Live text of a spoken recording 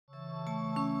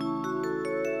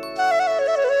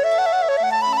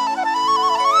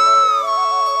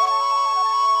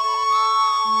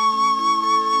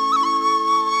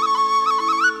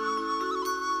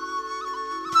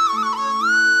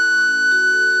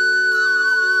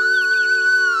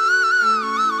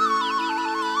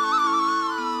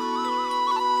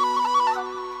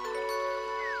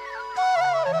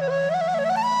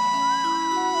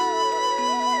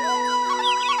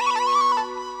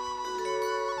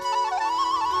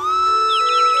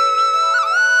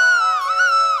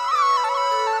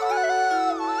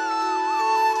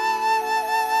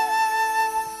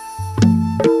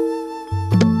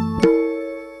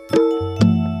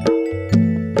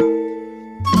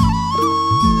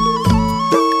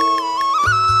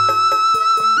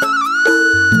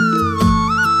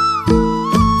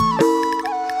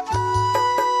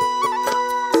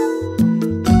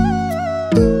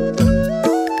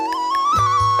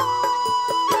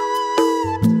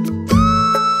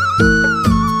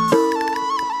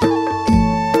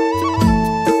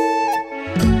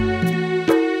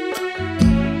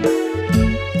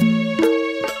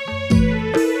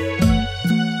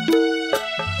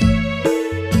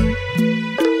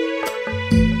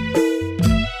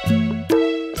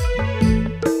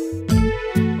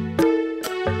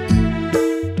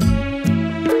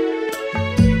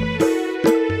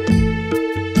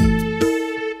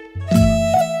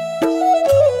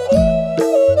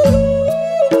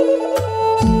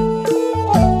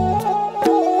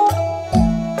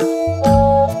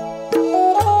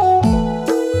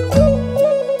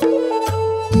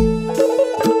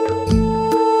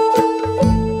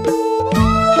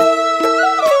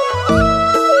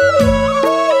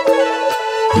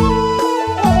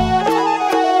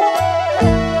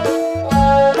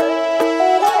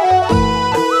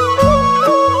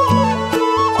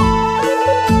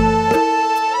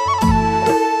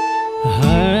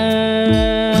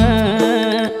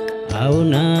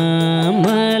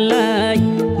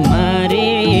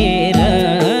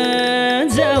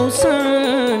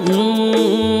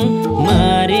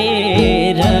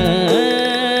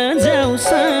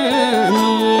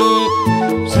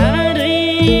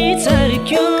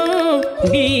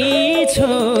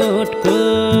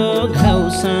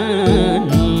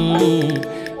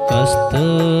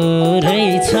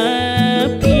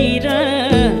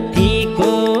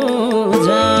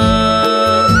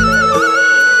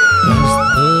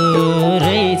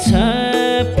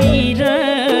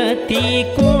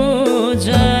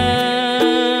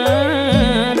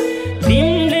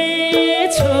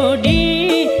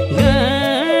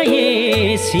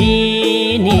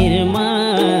गएसी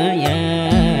निर्माया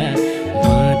म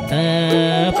त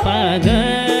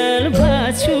पागल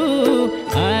भछु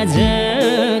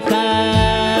आजका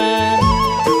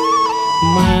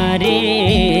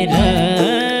मारेर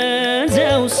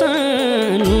जाऊ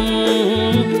सानो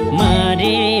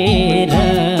मारेर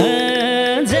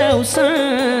जाऊ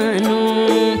सानो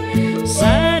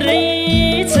साह्रै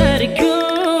चर्क्यो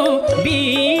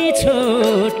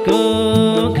बिछोडको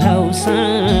घाउ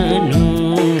सानो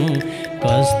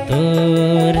कस्तो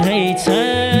रहेछ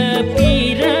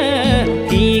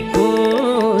पिरतीको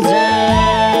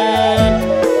जाल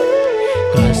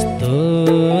कस्तो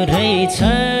रहेछ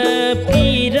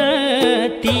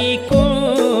पिरतीको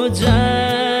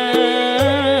जाल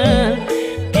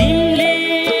तिमीले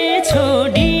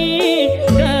छोडी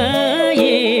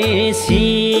गएसी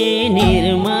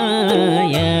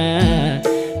निर्माया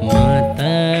म त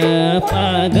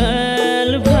पागल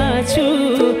भछु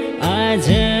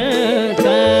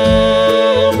आजका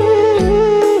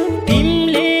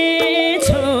तिमीले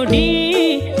छोडी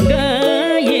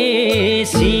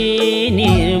गएसी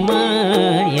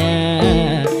निर्माया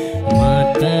म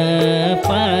त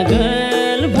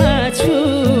पागल भछु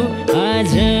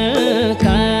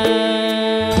आजका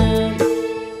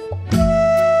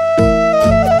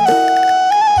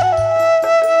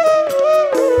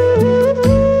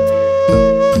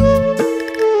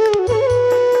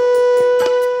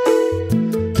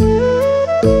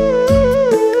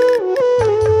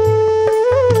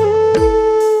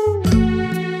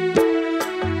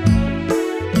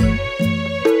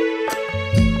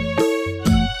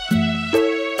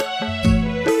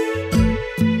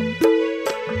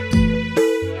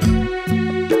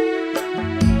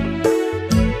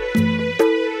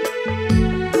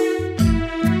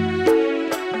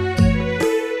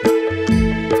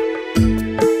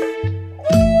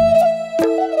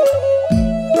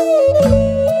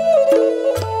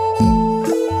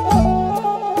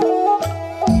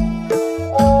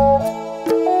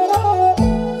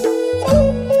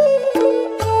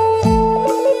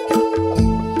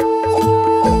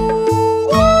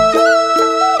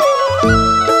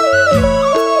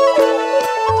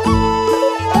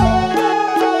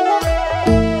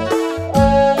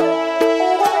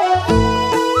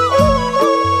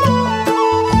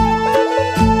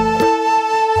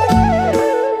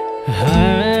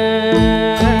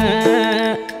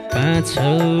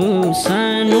छौ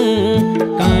सानो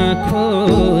कहाँ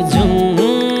खोजौँ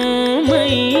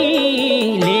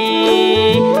मैले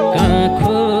कहाँ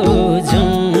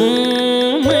खोजौँ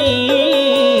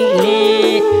मैले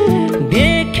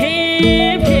देखे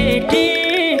भेटे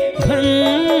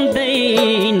भन्दैनन्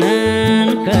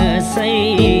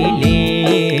कसैले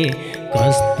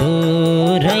कस्तो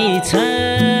रहेछ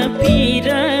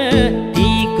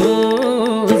पिरतीको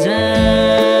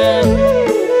जाल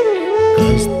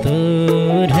कस्तो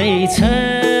रहेछ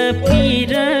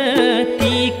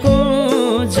पिरतीको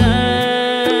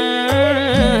जाल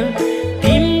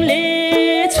तिमीले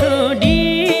छोडी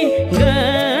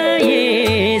गएसी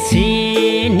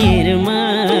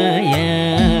निर्माया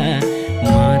म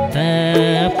त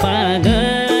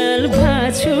पागल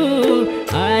भछु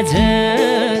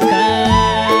आजका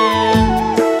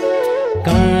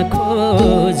कहाँ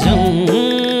खोजौँ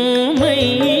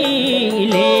मैले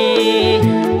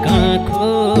कहाँ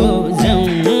खोजौँ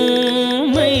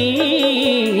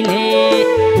मैले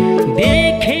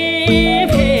देखे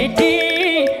भेटे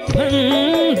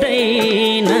भन्दैनन्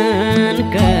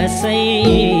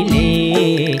कसैले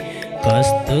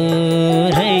कस्तो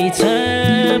रहेछ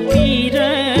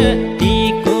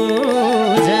पिरतीको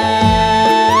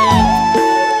जाल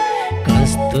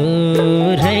कस्तो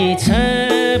रहेछ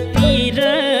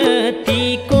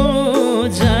पिरतीको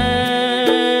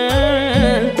जाल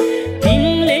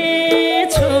तिमीले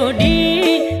छोडी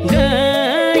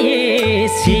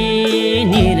गएसी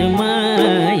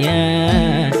निर्माया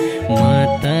म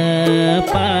त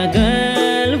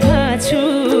पागल भछु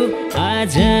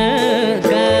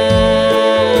आजका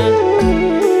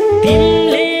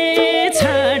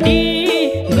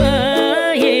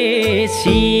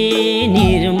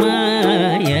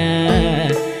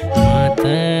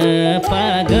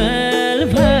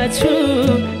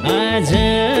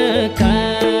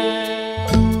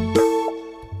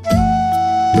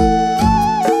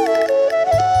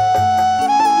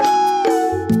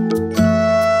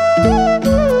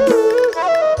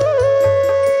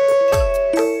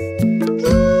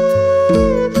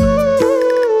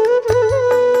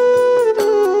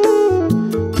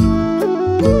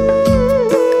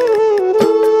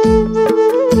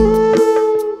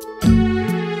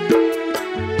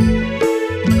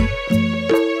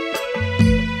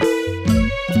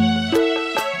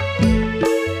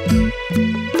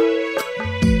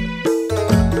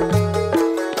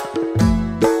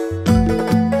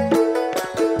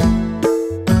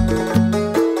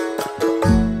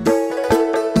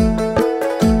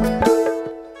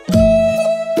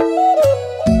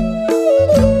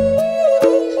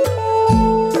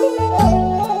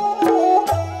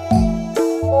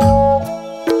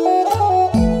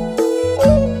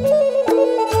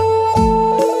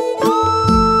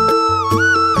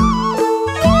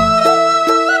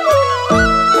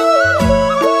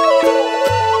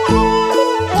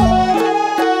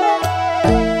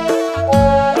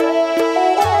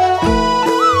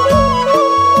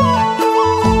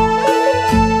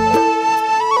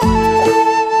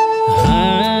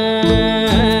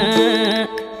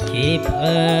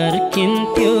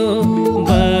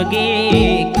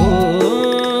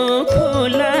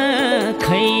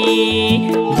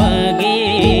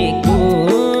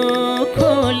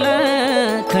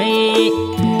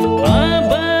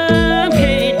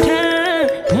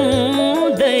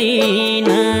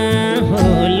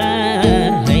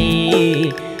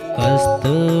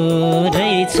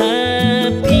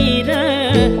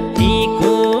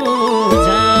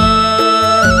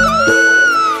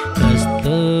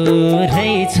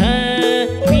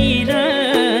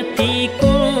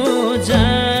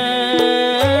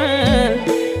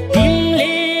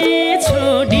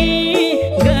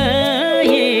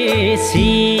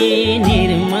बेसी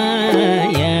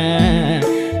निर्माया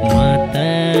म त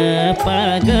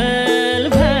पागल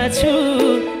भाछु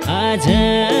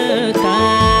आजका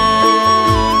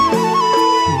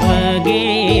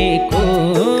बगेको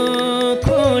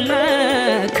खोला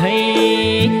खै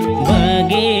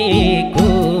बगेको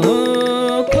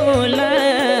खोला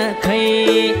खै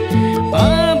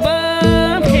अब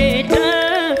भेट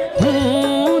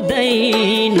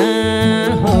हुँदैन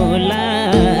होला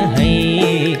है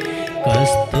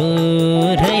कस्तो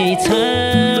रहेछ